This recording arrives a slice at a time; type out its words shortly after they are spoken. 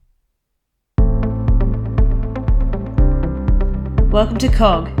Welcome to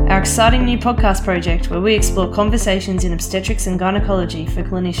COG, our exciting new podcast project where we explore conversations in obstetrics and gynecology for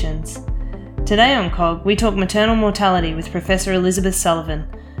clinicians. Today on COG, we talk maternal mortality with Professor Elizabeth Sullivan,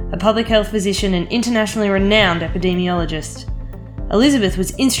 a public health physician and internationally renowned epidemiologist. Elizabeth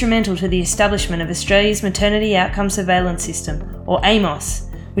was instrumental to the establishment of Australia's Maternity Outcome Surveillance System, or AMOS,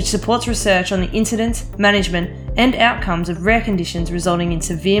 which supports research on the incidence, management, and outcomes of rare conditions resulting in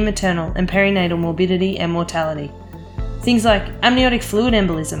severe maternal and perinatal morbidity and mortality. Things like amniotic fluid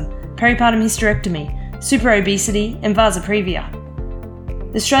embolism, peripartum hysterectomy, superobesity, and vasa previa.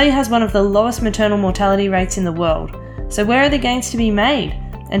 Australia has one of the lowest maternal mortality rates in the world, so where are the gains to be made?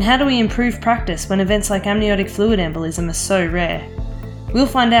 And how do we improve practice when events like amniotic fluid embolism are so rare? We'll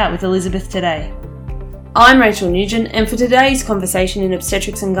find out with Elizabeth today. I'm Rachel Nugent, and for today's conversation in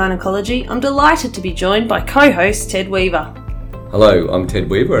obstetrics and gynecology, I'm delighted to be joined by co-host Ted Weaver. Hello, I'm Ted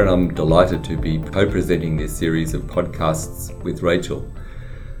Weaver and I'm delighted to be co-presenting this series of podcasts with Rachel.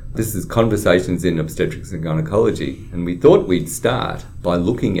 This is Conversations in Obstetrics and Gynecology, and we thought we'd start by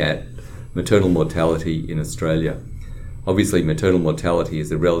looking at maternal mortality in Australia. Obviously, maternal mortality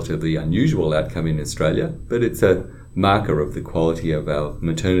is a relatively unusual outcome in Australia, but it's a marker of the quality of our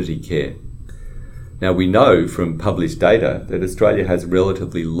maternity care. Now, we know from published data that Australia has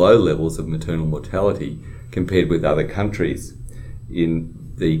relatively low levels of maternal mortality compared with other countries. In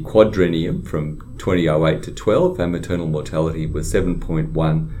the quadrennium from 2008 to 12, our maternal mortality was 7.1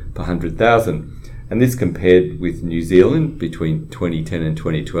 per 100,000. And this compared with New Zealand between 2010 and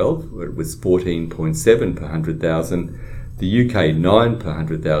 2012, where it was 14.7 per 100,000, the UK 9 per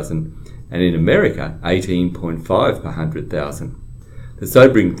 100,000, and in America 18.5 per 100,000. The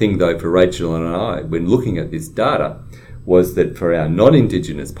sobering thing, though, for Rachel and I, when looking at this data, was that for our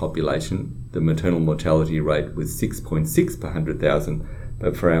non-Indigenous population, the maternal mortality rate was 6.6 per 100,000,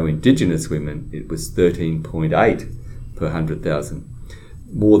 but for our Indigenous women, it was 13.8 per 100,000.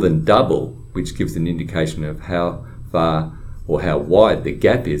 More than double, which gives an indication of how far or how wide the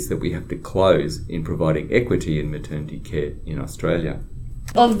gap is that we have to close in providing equity in maternity care in Australia.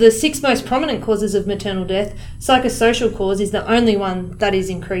 Of the 6 most prominent causes of maternal death, psychosocial cause is the only one that is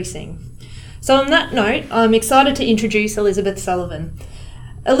increasing. So on that note, I'm excited to introduce Elizabeth Sullivan.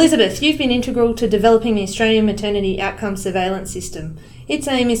 Elizabeth, you've been integral to developing the Australian Maternity Outcome Surveillance System. Its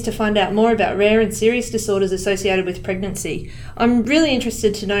aim is to find out more about rare and serious disorders associated with pregnancy. I'm really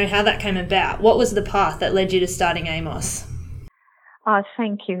interested to know how that came about. What was the path that led you to starting AMOS?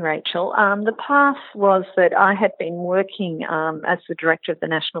 Thank you, Rachel. The path was that I had been working as the director of the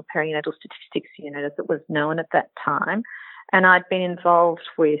National Perinatal Statistics Unit, as it was known at that time, and I'd been involved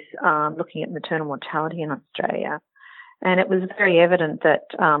with looking at maternal mortality in Australia. And it was very evident that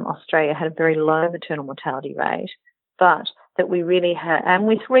Australia had a very low maternal mortality rate, but that we really had, and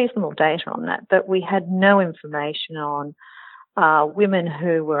with reasonable data on that, but we had no information on women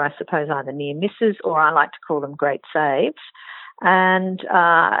who were, I suppose, either near misses or I like to call them great saves. And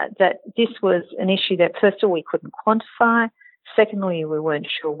that this was an issue that, first of all, we couldn't quantify. Secondly, we weren't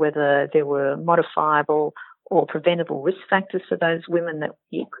sure whether there were modifiable or preventable risk factors for those women that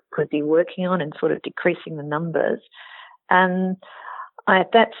you could be working on and sort of decreasing the numbers. And I,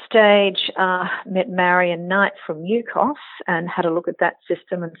 at that stage, met Marion Knight from UCOS and had a look at that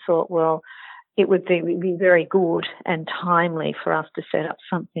system and thought, well, it would be very good and timely for us to set up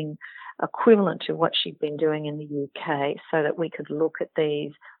something equivalent to what she'd been doing in the UK so that we could look at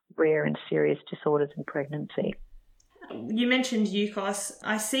these rare and serious disorders in pregnancy. You mentioned UCOS.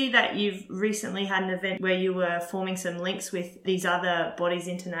 I see that you've recently had an event where you were forming some links with these other bodies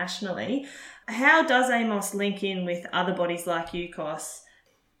internationally. How does AMOS link in with other bodies like UCOS?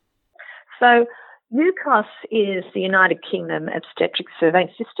 So UCOS is the United Kingdom Obstetric Survey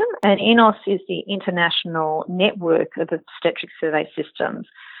System, and INOS is the International Network of Obstetric Survey Systems.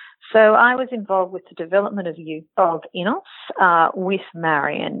 So I was involved with the development of INOS with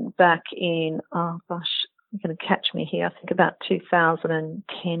Marion back in, you're going to catch me here, I think about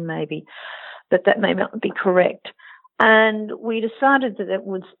 2010 maybe, but that may not be correct. And we decided that it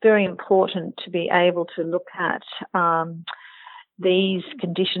was very important to be able to look at these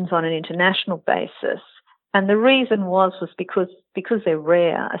conditions on an international basis. And the reason was because they're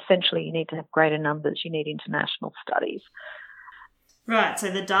rare, essentially you need to have greater numbers, you need international studies. Right, so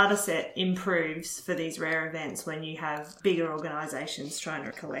the data set improves for these rare events when you have bigger organisations trying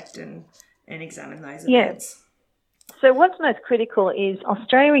to collect and examine those events. So what's most critical is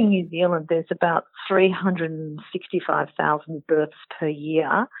Australia and New Zealand, there's about 365,000 births per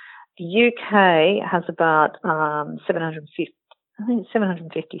year. The UK has about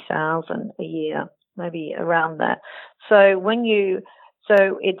 750,000 a year, maybe around that. So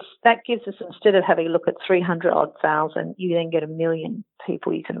So that gives us, instead of having a look at 300,000, you then get 1 million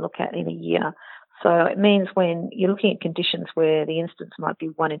people you can look at in a year. So it means when you're looking at conditions where the incidence might be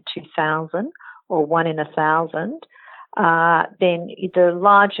 1 in 2,000 or 1 in 1,000, then the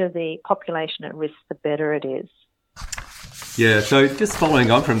larger the population at risk, the better it is. Yeah, so just following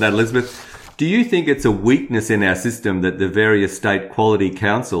on from that, Elizabeth, do you think it's a weakness in our system that the various state quality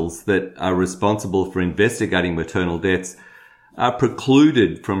councils that are responsible for investigating maternal deaths are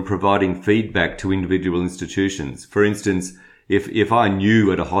precluded from providing feedback to individual institutions? For instance, if I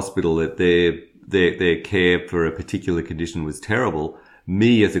knew at a hospital that their care for a particular condition was terrible,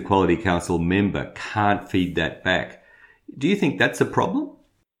 me as a quality council member can't feed that back. Do you think that's a problem?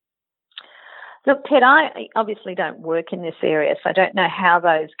 Look, Ted, I obviously don't work in this area, so I don't know how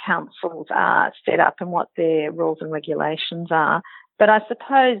those councils are set up and what their rules and regulations are. But I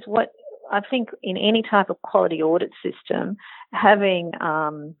suppose I think in any type of quality audit system, having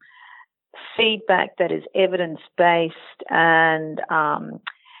feedback that is evidence-based and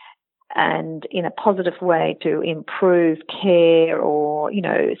in a positive way to improve care or,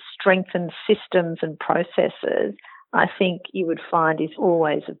 strengthen systems and processes, I think you would find is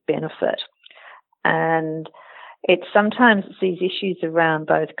always of benefit. And sometimes it's these issues around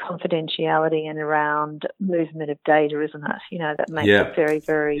both confidentiality and around movement of data, isn't it? That makes it very,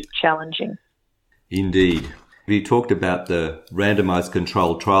 very challenging. Indeed. You talked about the randomised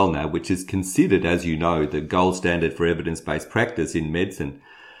controlled trial now, which is considered, as you know, the gold standard for evidence-based practice in medicine.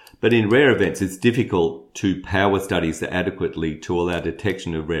 But in rare events, it's difficult to power studies adequately to allow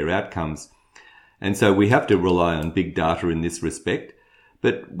detection of rare outcomes. And so we have to rely on big data in this respect.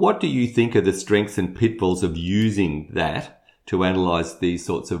 But what do you think are the strengths and pitfalls of using that to analyse these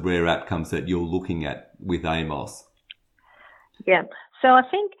sorts of rare outcomes that you're looking at with AMOS? Yeah, so I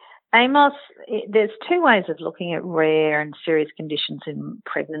think AMOS, there's two ways of looking at rare and serious conditions in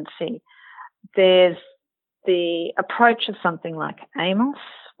pregnancy. There's the approach of something like AMOS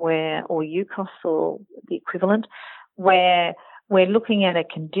or UCOS or the equivalent, where we're looking at a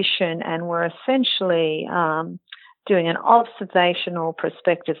condition and we're essentially doing an observational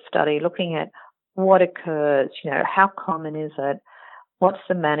prospective study, looking at what occurs, how common is it, what's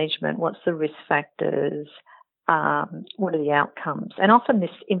the management, what's the risk factors, what are the outcomes. And often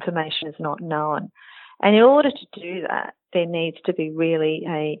this information is not known. And in order to do that, there needs to be really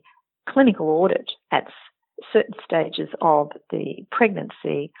a clinical audit at certain stages of the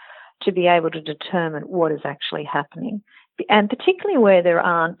pregnancy to be able to determine what is actually happening. And particularly where there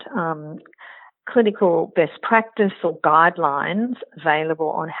aren't clinical best practice or guidelines available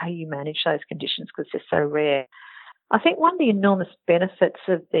on how you manage those conditions because they're so rare. I think one of the enormous benefits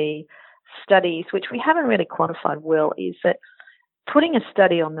of the studies, which we haven't really quantified well, is that putting a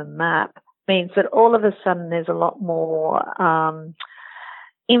study on the map means that all of a sudden there's a lot more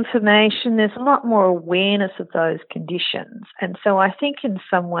information, there's a lot more awareness of those conditions. And so I think in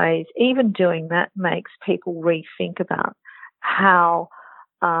some ways, even doing that makes people rethink about how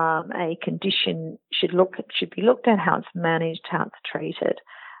a condition should be looked at, how it's managed, how it's treated.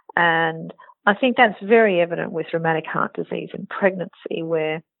 And I think that's very evident with rheumatic heart disease in pregnancy,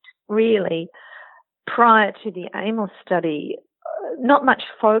 where really prior to the AMOS study, not much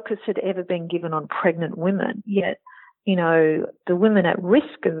focus had ever been given on pregnant women, yet the women at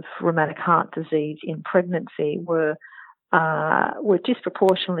risk of rheumatic heart disease in pregnancy were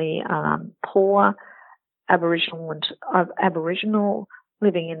disproportionately poor, Aboriginal,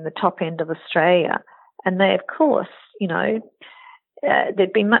 living in the top end of Australia. And they, of course,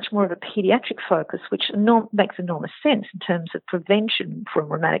 there'd been much more of a paediatric focus, which makes enormous sense in terms of prevention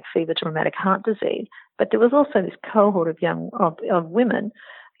from rheumatic fever to rheumatic heart disease. But there was also this cohort of women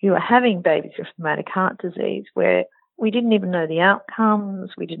who were having babies with rheumatic heart disease where we didn't even know the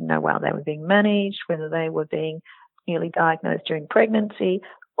outcomes. We didn't know how they were being managed, whether they were being newly diagnosed during pregnancy,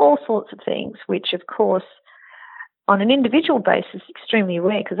 all sorts of things, which, of course, on an individual basis, extremely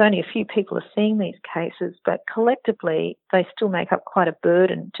rare because only a few people are seeing these cases, but collectively they still make up quite a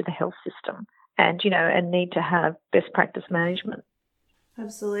burden to the health system and need to have best practice management.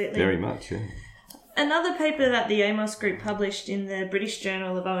 Absolutely. Very much, yeah. Another paper that the AMOS group published in the British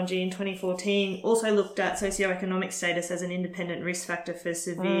Journal of O&G in 2014 also looked at socioeconomic status as an independent risk factor for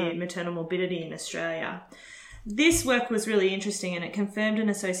severe maternal morbidity in Australia. This work was really interesting and it confirmed an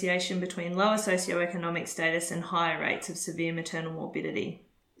association between lower socioeconomic status and higher rates of severe maternal morbidity.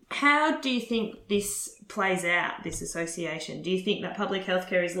 How do you think this plays out, this association? Do you think that public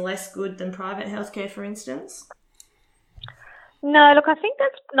healthcare is less good than private healthcare, for instance? No, look, I think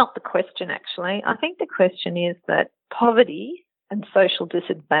that's not the question, actually. I think the question is that poverty and social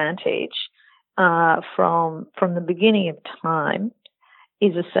disadvantage from the beginning of time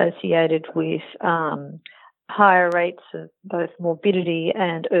is associated with higher rates of both morbidity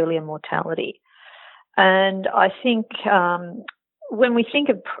and earlier mortality. And I think when we think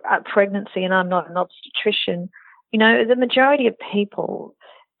of pregnancy, and I'm not an obstetrician, the majority of people,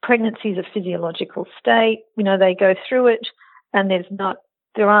 pregnancy is a physiological state. They go through it, and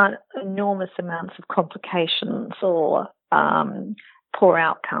there aren't enormous amounts of complications or poor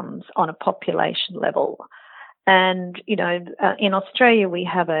outcomes on a population level. And, in Australia, we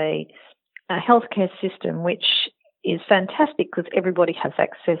have a healthcare system which is fantastic because everybody has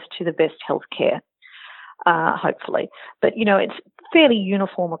access to the best healthcare, hopefully. But, it's fairly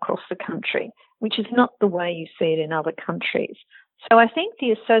uniform across the country, which is not the way you see it in other countries. So I think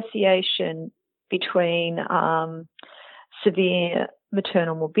the association between severe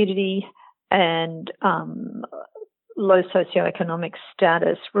maternal morbidity and low socioeconomic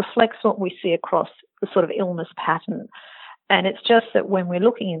status reflects what we see across the sort of illness pattern. And it's just that when we're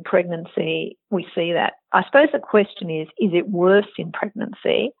looking in pregnancy, we see that. I suppose the question is it worse in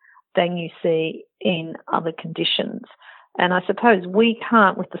pregnancy than you see in other conditions? And I suppose we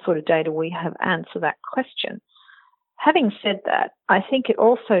can't, with the sort of data we have, answer that question. Having said that, I think it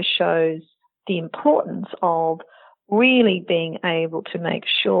also shows the importance of really being able to make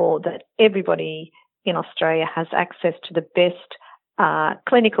sure that everybody in Australia has access to the best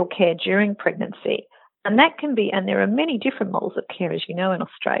clinical care during pregnancy. And that can be, and there are many different models of care, as you know, in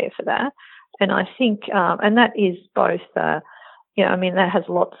Australia for that. And I think, and that is both, that has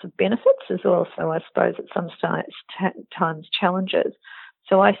lots of benefits as also, I suppose, at some times challenges.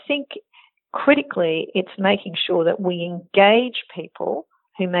 So I think critically, it's making sure that we engage people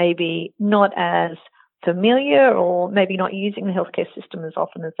who may be not as familiar or maybe not using the healthcare system as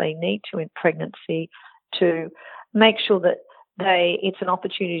often as they need to in pregnancy, to make sure that it's an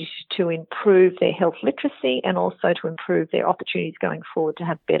opportunity to improve their health literacy and also to improve their opportunities going forward to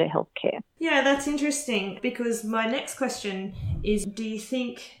have better health care. Yeah, that's interesting, because my next question is, do you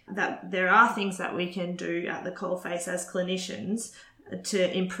think that there are things that we can do at the coalface as clinicians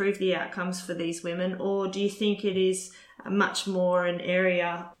to improve the outcomes for these women, or do you think it is much more an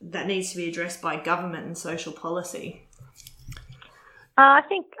area that needs to be addressed by government and social policy? I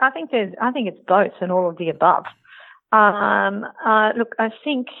think it's both and all of the above. Look, I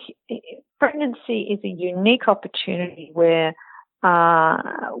think pregnancy is a unique opportunity where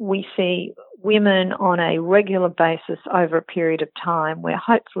we see women on a regular basis over a period of time where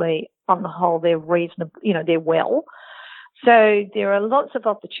hopefully on the whole they're reasonable, they're well. So there are lots of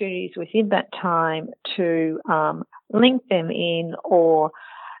opportunities within that time to link them in or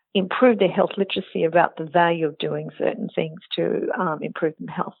improve their health literacy about the value of doing certain things to improve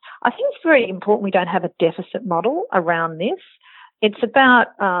their health. I think it's very important we don't have a deficit model around this. It's about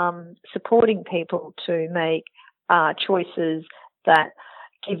supporting people to make choices that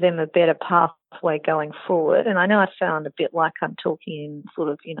give them a better pathway going forward. And I know I sound a bit like I'm talking in sort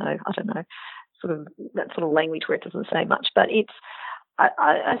of, sort of that sort of language where it doesn't say much, but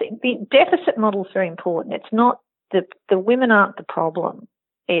I think the deficit model is very important. It's not the women aren't the problem.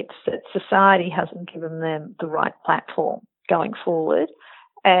 It's that society hasn't given them the right platform going forward.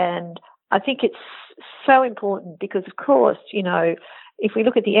 And I think it's so important because, of course, if we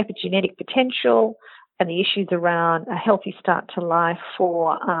look at the epigenetic potential and the issues around a healthy start to life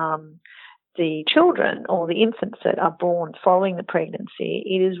for the children or the infants that are born following the pregnancy,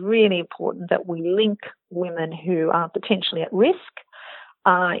 it is really important that we link women who are potentially at risk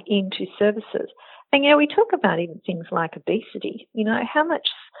into services. And, we talk about even things like obesity. How much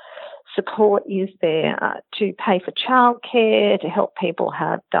support is there to pay for childcare, to help people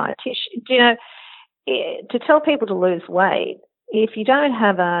have dietitians, to tell people to lose weight. If you don't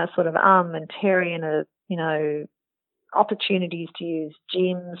have a sort of armamentarium of, opportunities to use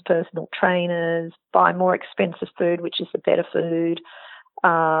gyms, personal trainers, buy more expensive food, which is the better food,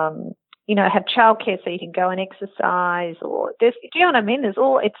 have childcare so you can go and exercise, or do you know what I mean? It's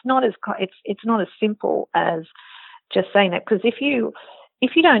not as simple as just saying that, because if you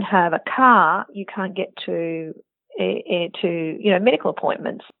don't have a car, you can't get to medical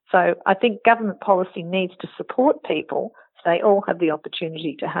appointments. So I think government policy needs to support people so they all have the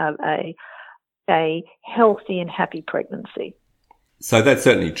opportunity to have a healthy and happy pregnancy. So that's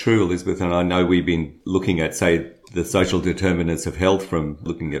certainly true, Elizabeth, and I know we've been looking at, say, the social determinants of health from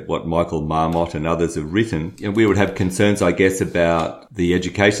looking at what Michael Marmot and others have written. And we would have concerns, I guess, about the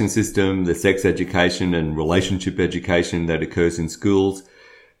education system, the sex education and relationship education that occurs in schools,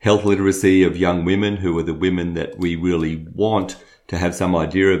 health literacy of young women who are the women that we really want to have some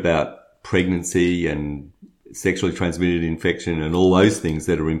idea about pregnancy and sexually transmitted infection and all those things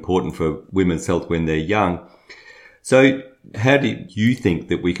that are important for women's health when they're young. So how do you think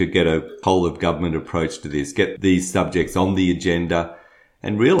that we could get a whole of government approach to this, get these subjects on the agenda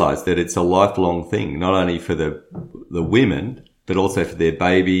and realise that it's a lifelong thing, not only for the women, but also for their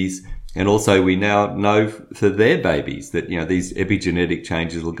babies. And also we now know for their babies that, these epigenetic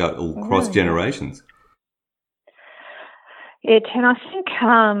changes will cross generations. And I think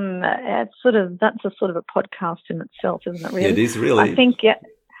that's a sort of a podcast in itself, isn't it, really? It is really.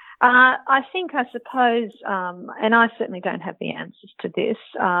 I suppose, and I certainly don't have the answers to this,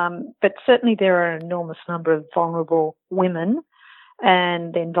 but certainly there are an enormous number of vulnerable women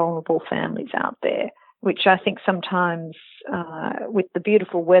and then vulnerable families out there, which I think sometimes with the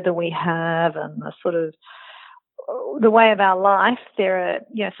beautiful weather we have and the sort of the way of our life,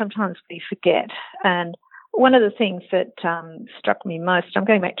 sometimes we forget. And one of the things that struck me most, I'm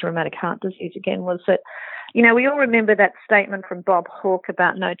going back to rheumatic heart disease again, was that, we all remember that statement from Bob Hawke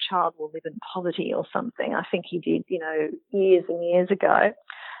about no child will live in poverty or something. I think he did, years and years ago.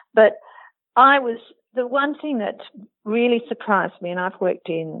 But the one thing that really surprised me, and I've worked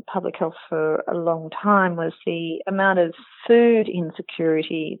in public health for a long time, was the amount of food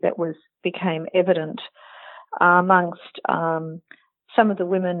insecurity that became evident amongst some of the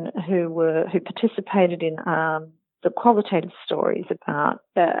women who participated in the qualitative stories about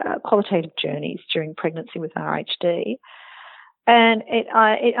qualitative journeys during pregnancy with RHD. And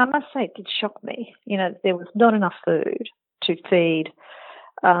I must say it did shock me. There was not enough food to feed,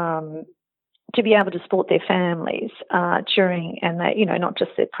 to be able to support their families during, and not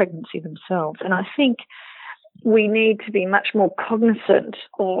just their pregnancy themselves. And I think we need to be much more cognizant,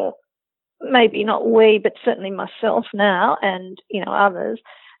 or maybe not we, but certainly myself now and, others,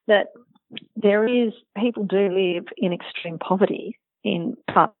 that people do live in extreme poverty in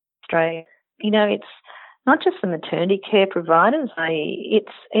parts of Australia. It's not just the maternity care providers.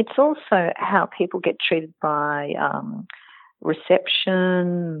 It's also how people get treated by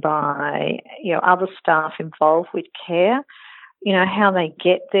reception, by, other staff involved with care, how they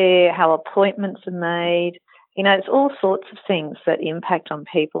get there, how appointments are made. It's all sorts of things that impact on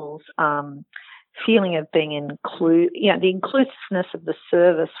people's feeling of being the inclusiveness of the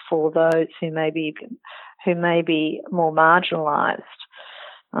service for those who may be more marginalised.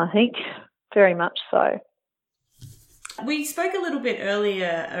 I think very much so. We spoke a little bit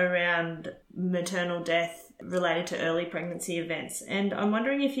earlier around maternal death related to early pregnancy events, and I'm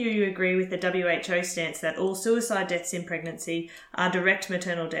wondering if you agree with the WHO stance that all suicide deaths in pregnancy are direct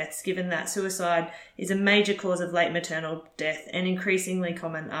maternal deaths, given that suicide is a major cause of late maternal death and increasingly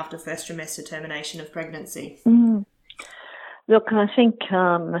common after first trimester termination of pregnancy. Look, I think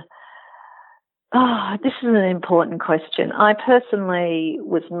this is an important question. I personally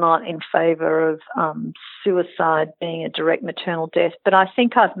was not in favour of suicide being a direct maternal death, but I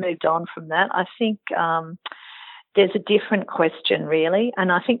think I've moved on from that. I think there's a different question, really,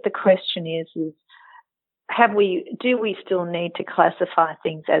 and I think the question is do we still need to classify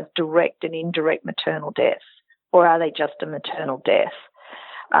things as direct and indirect maternal deaths, or are they just a maternal death?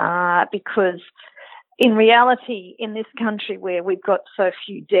 Because in reality, in this country where we've got so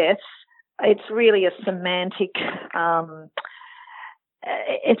few deaths, it's really a semantic.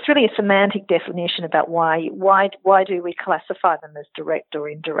 It's really a semantic definition about why do we classify them as direct or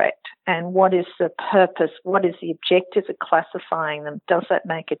indirect, and what is the purpose? What is the objective of classifying them? Does that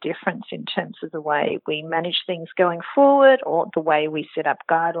make a difference in terms of the way we manage things going forward, or the way we set up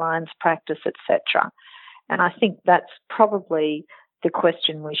guidelines, practice, etc.? And I think that's probably the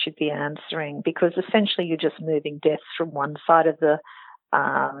question we should be answering, because essentially you're just moving deaths from one side of the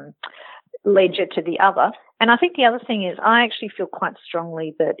ledger to the other. And I think the other thing is, I actually feel quite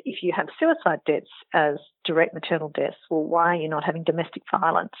strongly that if you have suicide deaths as direct maternal deaths, well, why are you not having domestic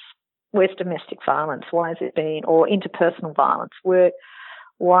violence? Where's domestic violence? Why has it been, or interpersonal violence?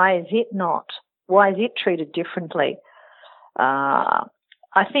 Why is it treated differently?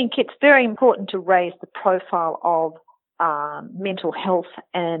 I think it's very important to raise the profile of mental health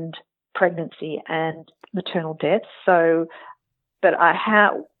and pregnancy and maternal deaths. But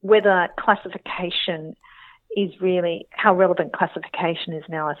whether classification is really, how relevant classification is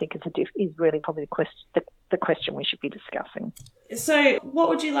now, I think is really probably the question we should be discussing. So what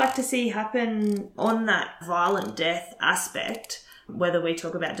would you like to see happen on that violent death aspect, whether we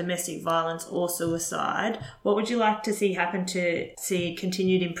talk about domestic violence or suicide? What would you like to see happen to see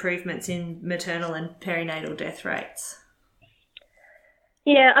continued improvements in maternal and perinatal death rates?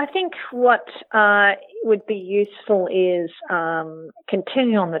 Yeah, I think what would be useful is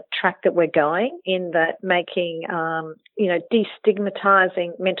continuing on the track that we're going, in that making,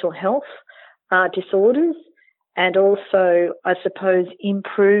 destigmatising mental health disorders, and also, I suppose,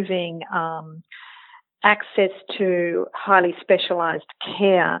 improving access to highly specialised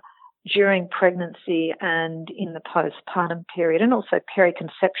care during pregnancy and in the postpartum period, and also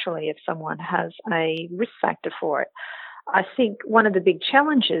periconceptually if someone has a risk factor for it. I think one of the big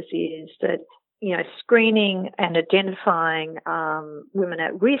challenges is that, screening and identifying women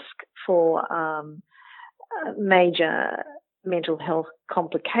at risk for major mental health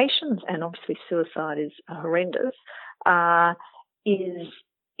complications, and obviously suicide is horrendous,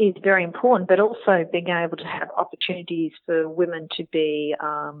 is very important, but also being able to have opportunities for women to be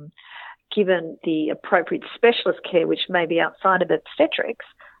given the appropriate specialist care, which may be outside of obstetrics,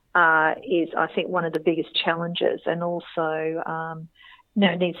 is, I think, one of the biggest challenges, and also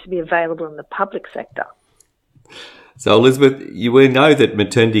needs to be available in the public sector. So, Elizabeth, we know that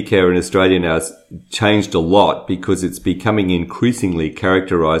maternity care in Australia now has changed a lot because it's becoming increasingly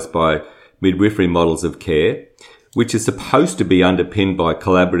characterised by midwifery models of care, which is supposed to be underpinned by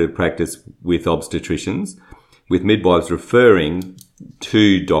collaborative practice with obstetricians, with midwives referring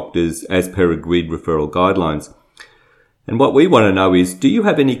to doctors as per agreed referral guidelines. And what we want to know is, do you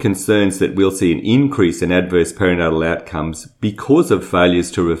have any concerns that we'll see an increase in adverse perinatal outcomes because of failures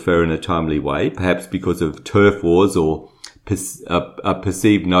to refer in a timely way, perhaps because of turf wars or a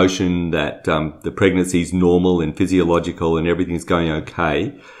perceived notion that the pregnancy is normal and physiological and everything's going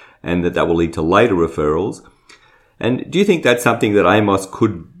okay, and that will lead to later referrals? And do you think that's something that AMOS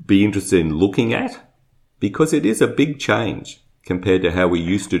could be interested in looking at? Because it is a big change compared to how we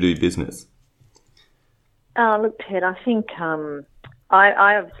used to do business. Look, Ted, I think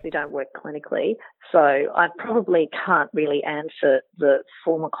I obviously don't work clinically, so I probably can't really answer the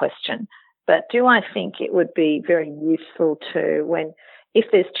former question. But do I think it would be very useful if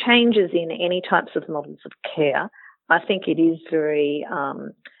there's changes in any types of models of care, I think it is very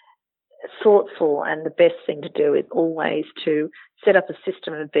thoughtful, and the best thing to do is always to set up a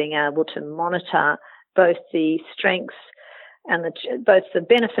system of being able to monitor both the strengths and both the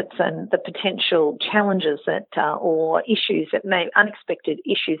benefits and the potential challenges or issues unexpected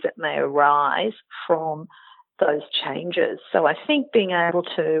issues that may arise from those changes. So I think being able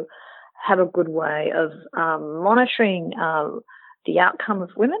to have a good way of monitoring the outcome of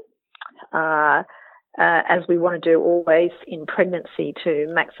women, as we want to do always in pregnancy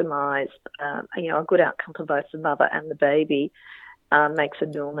to maximise, a good outcome for both the mother and the baby, makes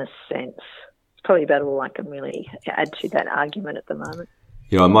enormous sense. Probably about all I can really add to that argument at the moment.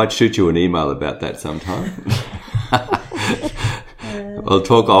 Yeah, I might shoot you an email about that sometime. I'll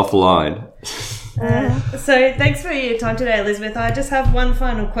talk offline. So thanks for your time today, Elizabeth. I just have one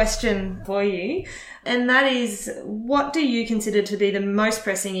final question for you, and that is, what do you consider to be the most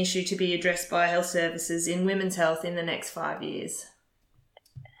pressing issue to be addressed by health services in women's health in the next 5 years?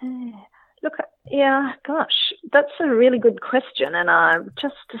 Look, yeah, gosh, that's a really good question, and I'm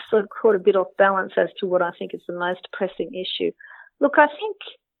just sort of caught a bit off balance as to what I think is the most pressing issue. Look, I think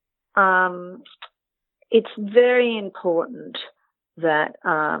it's very important that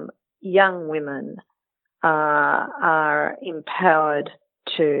young women are empowered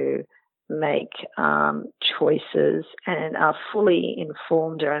to make choices and are fully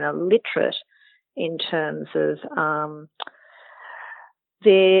informed and are literate in terms of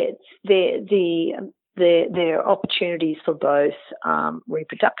their opportunities for both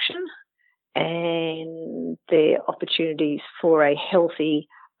reproduction and their opportunities for a healthy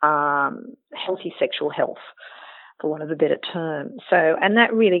sexual health, for want of a better term. So, and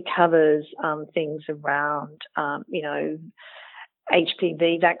that really covers things around,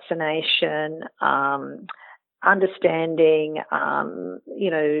 HPV vaccination, understanding,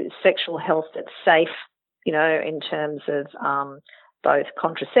 sexual health that's safe, in terms of both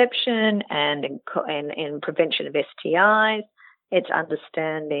contraception and prevention of STIs. It's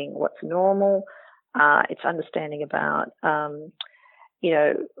understanding what's normal. It's understanding about,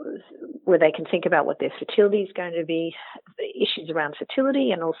 where they can think about what their fertility is going to be, the issues around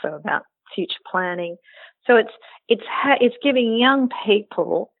fertility, and also about future planning. So it's giving young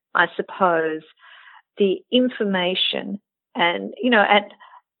people, I suppose, the information and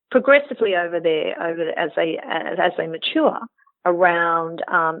progressively as they mature, around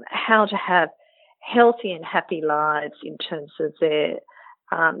how to have healthy and happy lives in terms of their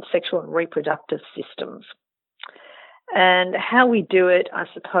sexual and reproductive systems. And how we do it, I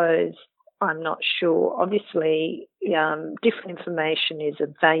suppose, I'm not sure. Obviously, different information is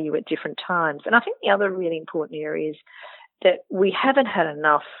of value at different times. And I think the other really important area is that we haven't had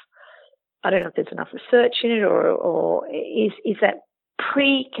enough, I don't know if there's enough research in it, or is that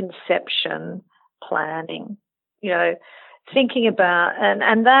preconception planning, thinking about,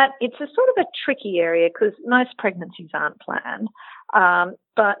 and that it's a sort of a tricky area because most pregnancies aren't planned.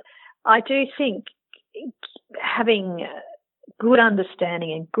 But I do think having good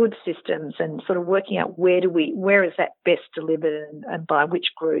understanding and good systems and sort of working out where is that best delivered and by which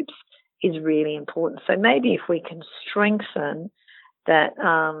groups is really important. So maybe if we can strengthen that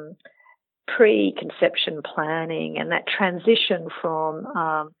pre-conception planning and that transition from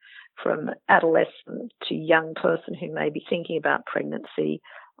adolescent to young person who may be thinking about pregnancy,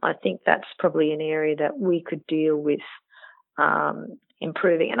 I think that's probably an area that we could deal with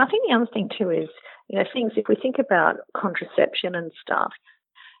improving. And I think the other thing too is, things, if we think about contraception and stuff,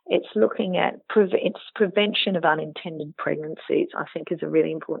 it's looking at prevention of unintended pregnancies, I think, is a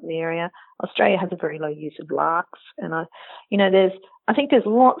really important area. Australia has a very low use of LARCs, and I think there's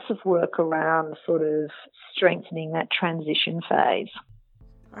lots of work around sort of strengthening that transition phase.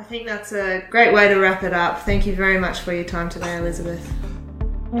 I think that's a great way to wrap it up. Thank you very much for your time today, Elizabeth.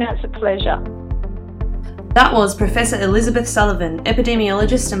 It's a pleasure. That was Professor Elizabeth Sullivan,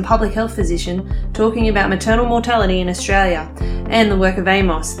 epidemiologist and public health physician, talking about maternal mortality in Australia and the work of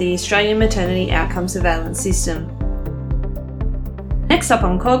AMOS, the Australian Maternity Outcome Surveillance System. Next up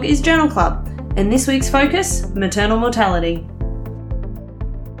on COG is Journal Club, and this week's focus, maternal mortality.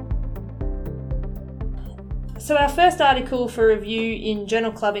 So our first article for review in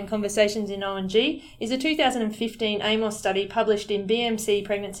Journal Club in Conversations in ONG is a 2015 AMOS study published in BMC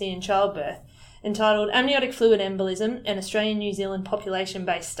Pregnancy and Childbirth, entitled Amniotic Fluid Embolism, an Australian-New Zealand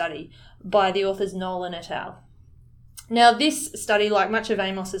Population-Based Study by the authors Nolan et al. Now, this study, like much of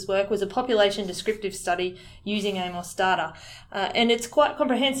AMOS's work, was a population descriptive study using AMOS data, and it's quite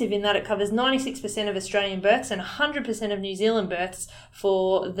comprehensive in that it covers 96% of Australian births and 100% of New Zealand births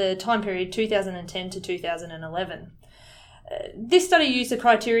for the time period 2010 to 2011. This study used the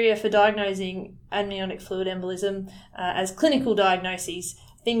criteria for diagnosing amniotic fluid embolism as clinical diagnoses,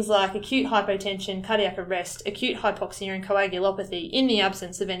 things like acute hypotension, cardiac arrest, acute hypoxia and coagulopathy in the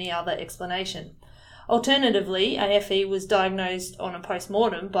absence of any other explanation. Alternatively, AFE was diagnosed on a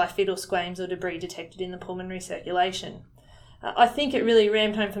post-mortem by fetal squames or debris detected in the pulmonary circulation. I think it really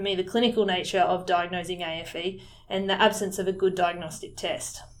rammed home for me the clinical nature of diagnosing AFE and the absence of a good diagnostic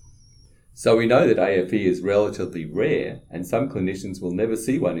test. So we know that AFE is relatively rare and some clinicians will never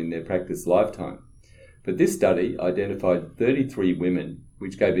see one in their practice lifetime. But this study identified 33 women,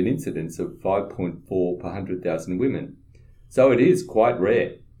 which gave an incidence of 5.4 per 100,000 women. So it is quite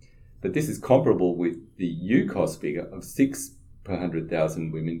rare. But this is comparable with the UCOS figure of 6 per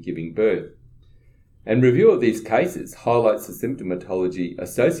 100,000 women giving birth. And review of these cases highlights the symptomatology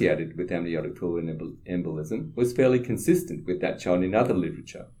associated with amniotic fluid embolism was fairly consistent with that shown in other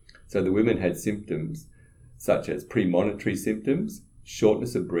literature. So the women had symptoms such as premonitory symptoms,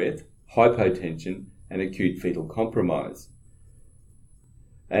 shortness of breath, hypotension, and acute fetal compromise.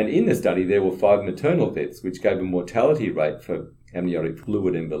 And in the study, there were 5 maternal deaths, which gave a mortality rate for amniotic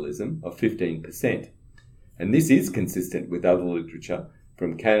fluid embolism of 15%. And this is consistent with other literature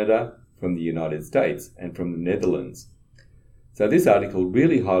from Canada, from the United States, and from the Netherlands. So this article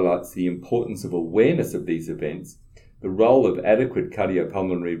really highlights the importance of awareness of these events, the role of adequate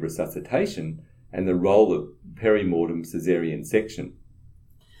cardiopulmonary resuscitation, and the role of perimortem caesarean section.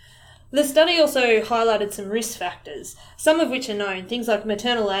 The study also highlighted some risk factors, some of which are known, things like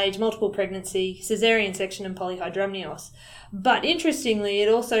maternal age, multiple pregnancy, caesarean section and polyhydramnios. But interestingly, it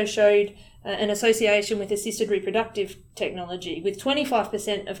also showed an association with assisted reproductive technology, with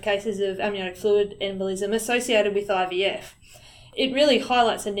 25% of cases of amniotic fluid embolism associated with IVF. It really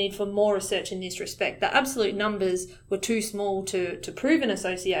highlights a need for more research in this respect. The absolute numbers were too small to prove an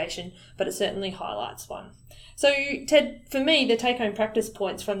association, but it certainly highlights one. So, Ted, for me, the take-home practice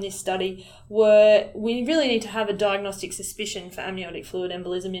points from this study were we really need to have a diagnostic suspicion for amniotic fluid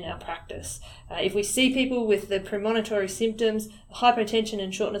embolism in our practice. If we see people with the premonitory symptoms, hypotension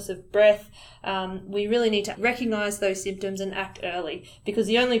and shortness of breath, we really need to recognise those symptoms and act early, because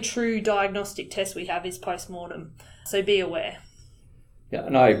the only true diagnostic test we have is post-mortem. So be aware. Yeah,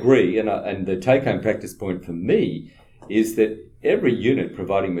 and I agree. And the take-home practice point for me is that every unit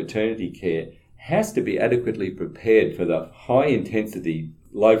providing maternity care has to be adequately prepared for the high-intensity,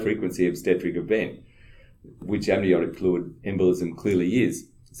 low-frequency obstetric event, which amniotic fluid embolism clearly is.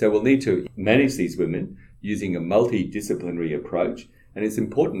 So we'll need to manage these women using a multidisciplinary approach, and it's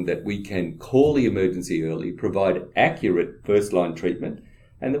important that we can call the emergency early, provide accurate first-line treatment,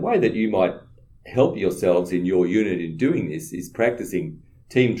 and the way that you might help yourselves in your unit in doing this is practicing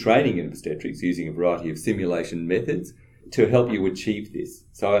team training in obstetrics using a variety of simulation methods to help you achieve this.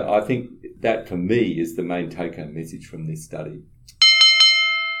 So I think that, for me, is the main take-home message from this study. In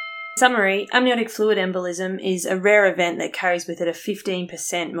summary, amniotic fluid embolism is a rare event that carries with it a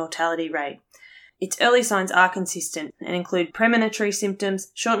 15% mortality rate. Its early signs are consistent and include premonitory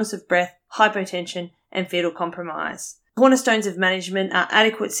symptoms, shortness of breath, hypotension, and fetal compromise. Cornerstones of management are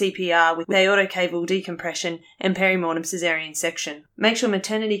adequate CPR with aortocaval decompression and perimortem caesarean section. Make sure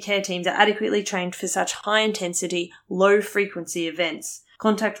maternity care teams are adequately trained for such high-intensity, low-frequency events.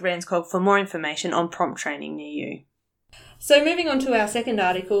 Contact RANZCOG for more information on prompt training near you. So moving on to our second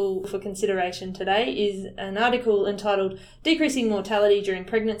article for consideration today is an article entitled Decreasing Mortality During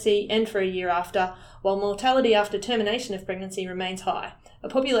Pregnancy and for a Year After, while mortality after termination of pregnancy remains high, a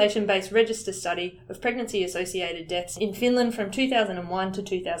population-based register study of pregnancy-associated deaths in Finland from 2001 to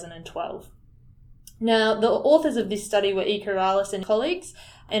 2012. Now, the authors of this study were E. Karalis and colleagues,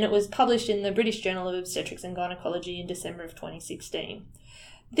 and it was published in the British Journal of Obstetrics and Gynecology in December of 2016.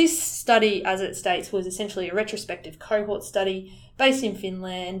 This study, as it states, was essentially a retrospective cohort study based in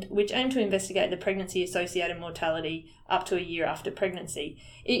Finland, which aimed to investigate the pregnancy-associated mortality up to a year after pregnancy.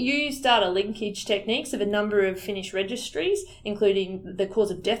 It used data linkage techniques of a number of Finnish registries, including the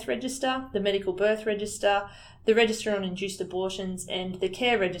Cause of Death Register, the Medical Birth Register, the Register on Induced Abortions, and the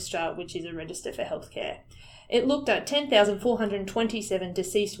Care Register, which is a register for healthcare. It looked at 10,427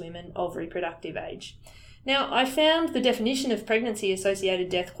 deceased women of reproductive age. Now, I found the definition of pregnancy-associated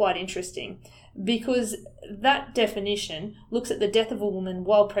death quite interesting because that definition looks at the death of a woman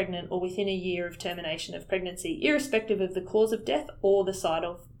while pregnant or within a year of termination of pregnancy, irrespective of the cause of death or the site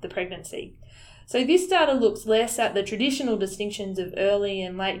of the pregnancy. So this data looks less at the traditional distinctions of early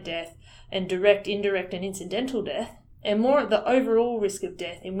and late death and direct, indirect and incidental death, and more at the overall risk of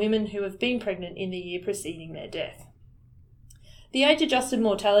death in women who have been pregnant in the year preceding their death. The age-adjusted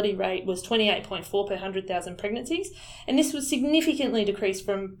mortality rate was 28.4 per 100,000 pregnancies, and this was significantly decreased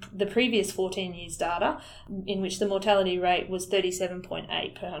from the previous 14 years' data, in which the mortality rate was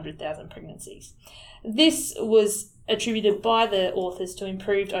 37.8 per 100,000 pregnancies. This was attributed by the authors to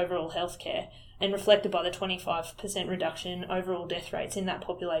improved overall healthcare and reflected by the 25% reduction in overall death rates in that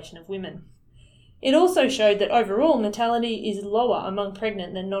population of women. It also showed that overall mortality is lower among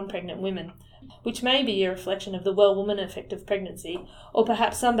pregnant than non-pregnant women, which may be a reflection of the well-woman effect of pregnancy, or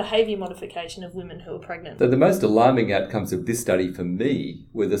perhaps some behaviour modification of women who are pregnant. So the most alarming outcomes of this study for me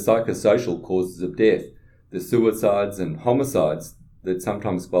were the psychosocial causes of death, the suicides and homicides that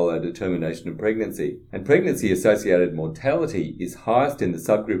sometimes follow determination of pregnancy. And pregnancy-associated mortality is highest in the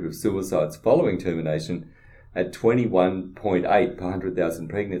subgroup of suicides following termination at 21.8 per 100,000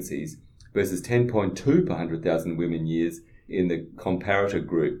 pregnancies versus 10.2 per 100,000 women years in the comparator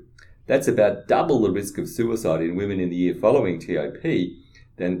group. That's about double the risk of suicide in women in the year following TOP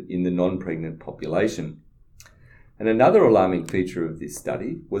than in the non-pregnant population. And another alarming feature of this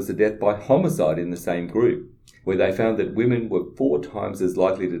study was the death by homicide in the same group, where they found that women were 4 times as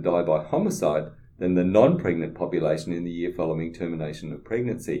likely to die by homicide than the non-pregnant population in the year following termination of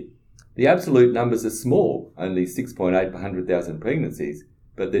pregnancy. The absolute numbers are small, only 6.8 per 100,000 pregnancies,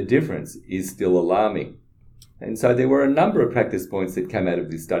 but the difference is still alarming. And so there were a number of practice points that came out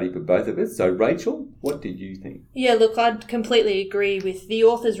of this study for both of us. So Rachel, what did you think? Yeah, look, I'd completely agree with the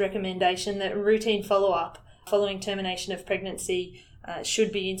author's recommendation that routine follow-up following termination of pregnancy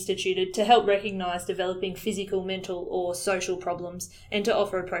should be instituted to help recognise developing physical, mental or social problems and to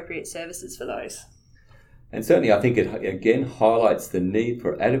offer appropriate services for those. And certainly I think it again highlights the need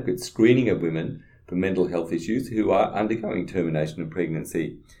for adequate screening of women for mental health issues who are undergoing termination of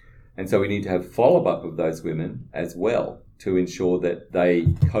pregnancy. And so we need to have follow-up of those women as well to ensure that they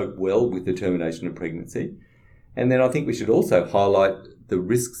cope well with the termination of pregnancy. And then I think we should also highlight the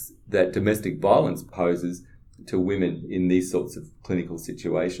risks that domestic violence poses to women in these sorts of clinical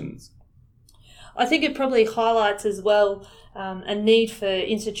situations. I think it probably highlights as well a need for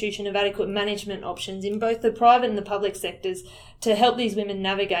institution of adequate management options in both the private and the public sectors to help these women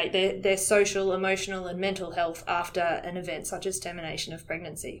navigate their social, emotional and mental health after an event such as termination of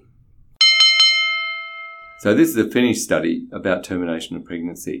pregnancy. So this is a Finnish study about termination of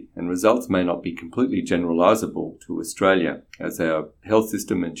pregnancy, and results may not be completely generalisable to Australia, as our health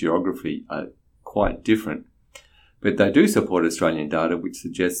system and geography are quite different. But they do support Australian data which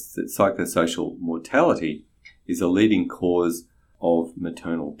suggests that psychosocial mortality is a leading cause of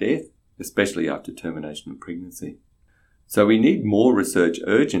maternal death, especially after termination of pregnancy. So we need more research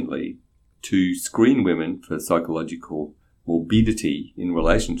urgently to screen women for psychological morbidity in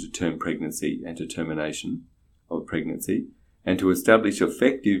relation to term pregnancy and to termination of pregnancy, and to establish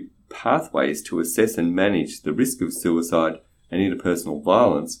effective pathways to assess and manage the risk of suicide and interpersonal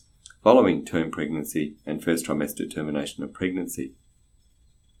violence following term pregnancy and first trimester termination of pregnancy.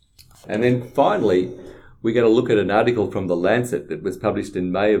 And then finally, we're going to look at an article from The Lancet that was published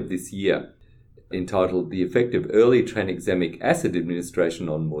in May of this year, entitled The Effect of Early Tranexamic Acid Administration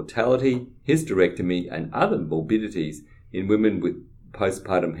on Mortality, Hysterectomy and Other Morbidities in Women with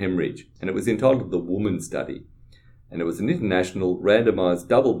postpartum hemorrhage, and it was entitled The Woman Study. And it was an international randomised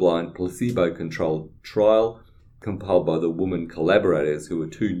double-blind placebo-controlled trial compiled by the woman collaborators who are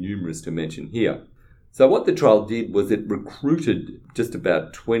too numerous to mention here. So what the trial did was it recruited just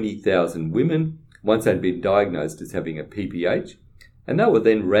about 20,000 women once they'd been diagnosed as having a PPH, and they were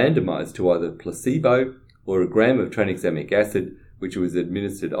then randomised to either placebo or a gram of tranexamic acid, which was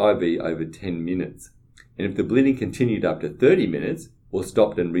administered IV over 10 minutes. And if the bleeding continued up to 30 minutes or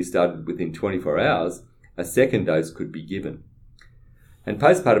stopped and restarted within 24 hours, a second dose could be given. And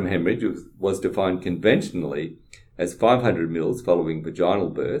postpartum hemorrhage was defined conventionally as 500 mils following vaginal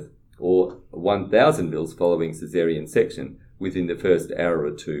birth or 1,000 mils following caesarean section within the first hour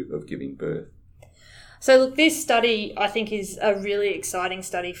or two of giving birth. So look, this study I think is a really exciting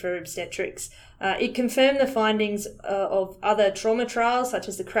study for obstetrics. It confirmed the findings of other trauma trials such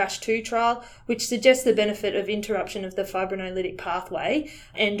as the CRASH-2 trial, which suggests the benefit of interruption of the fibrinolytic pathway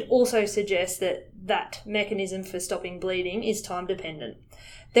and also suggests that mechanism for stopping bleeding is time dependent.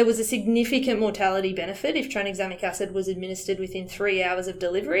 There was a significant mortality benefit if tranexamic acid was administered within 3 hours of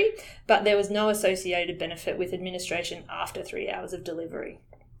delivery, but there was no associated benefit with administration after 3 hours of delivery.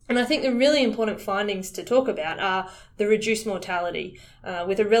 And I think the really important findings to talk about are the reduced mortality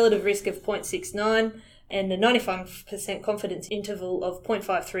with a relative risk of 0.69 and a 95% confidence interval of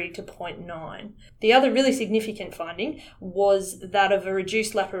 0.53 to 0.9. The other really significant finding was that of a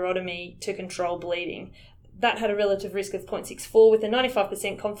reduced laparotomy to control bleeding. That had a relative risk of 0.64 with a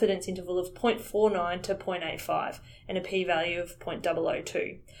 95% confidence interval of 0.49 to 0.85 and a p-value of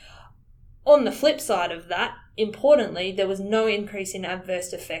 0.002. On the flip side of that, importantly, there was no increase in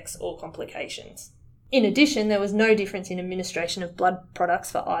adverse effects or complications. In addition, there was no difference in administration of blood products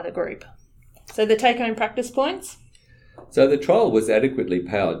for either group. So the take-home practice points? So the trial was adequately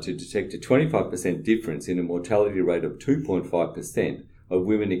powered to detect a 25% difference in a mortality rate of 2.5% of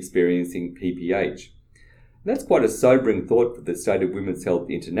women experiencing PPH. That's quite a sobering thought for the state of women's health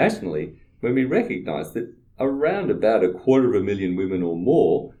internationally when we recognise that around about 250,000 women or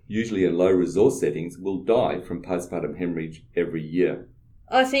more, usually in low resource settings, will die from postpartum hemorrhage every year.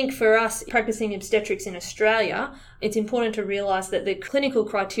 I think for us practicing obstetrics in Australia, it's important to realise that the clinical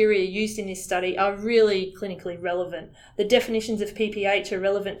criteria used in this study are really clinically relevant. The definitions of PPH are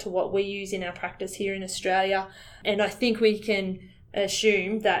relevant to what we use in our practice here in Australia, and I think we can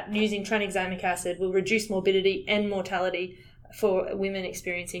assume that using tranexamic acid will reduce morbidity and mortality for women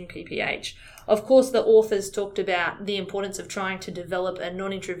experiencing PPH. Of course, the authors talked about the importance of trying to develop a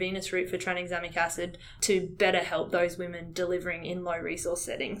non-intravenous route for tranexamic acid to better help those women delivering in low resource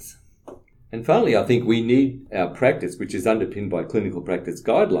settings. And finally, I think we need our practice, which is underpinned by clinical practice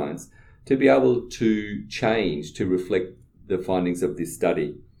guidelines, to be able to change to reflect the findings of this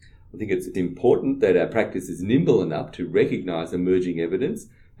study. I think it's important that our practice is nimble enough to recognise emerging evidence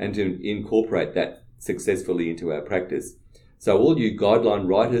and to incorporate that successfully into our practice. So all you guideline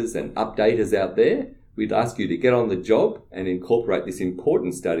writers and updaters out there, we'd ask you to get on the job and incorporate this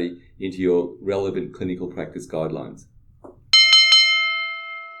important study into your relevant clinical practice guidelines.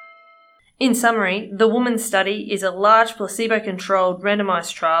 In summary, the Woman Study is a large placebo-controlled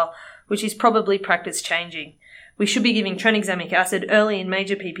randomised trial which is probably practice-changing. We should be giving tranexamic acid early in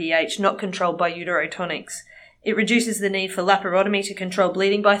major PPH not controlled by uterotonics. It reduces the need for laparotomy to control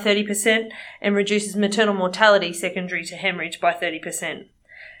bleeding by 30% and reduces maternal mortality secondary to hemorrhage by 30%.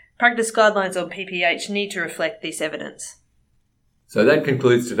 Practice guidelines on PPH need to reflect this evidence. So that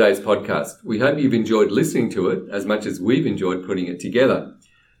concludes today's podcast. We hope you've enjoyed listening to it as much as we've enjoyed putting it together.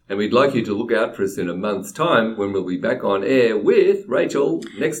 And we'd like you to look out for us in a month's time when we'll be back on air with Rachel.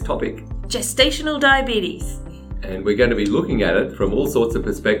 Next topic. Gestational diabetes. And we're going to be looking at it from all sorts of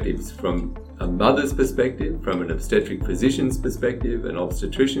perspectives, from a mother's perspective, from an obstetric physician's perspective, an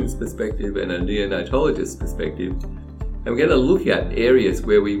obstetrician's perspective, and a neonatologist's perspective. And we're going to look at areas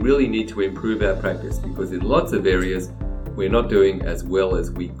where we really need to improve our practice, because in lots of areas we're not doing as well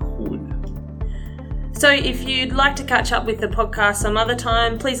as we could. So if you'd like to catch up with the podcast some other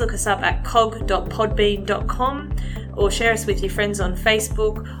time, please look us up at cog.podbean.com or share us with your friends on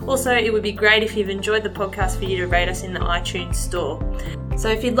Facebook. Also, it would be great if you've enjoyed the podcast for you to rate us in the iTunes store. So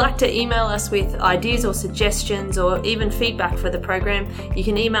if you'd like to email us with ideas or suggestions or even feedback for the program, you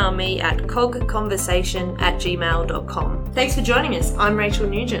can email me at cogconversation@gmail.com. Thanks for joining us. I'm Rachel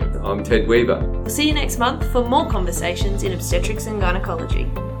Nugent. I'm Ted Weaver. We'll see you next month for more conversations in obstetrics and gynecology.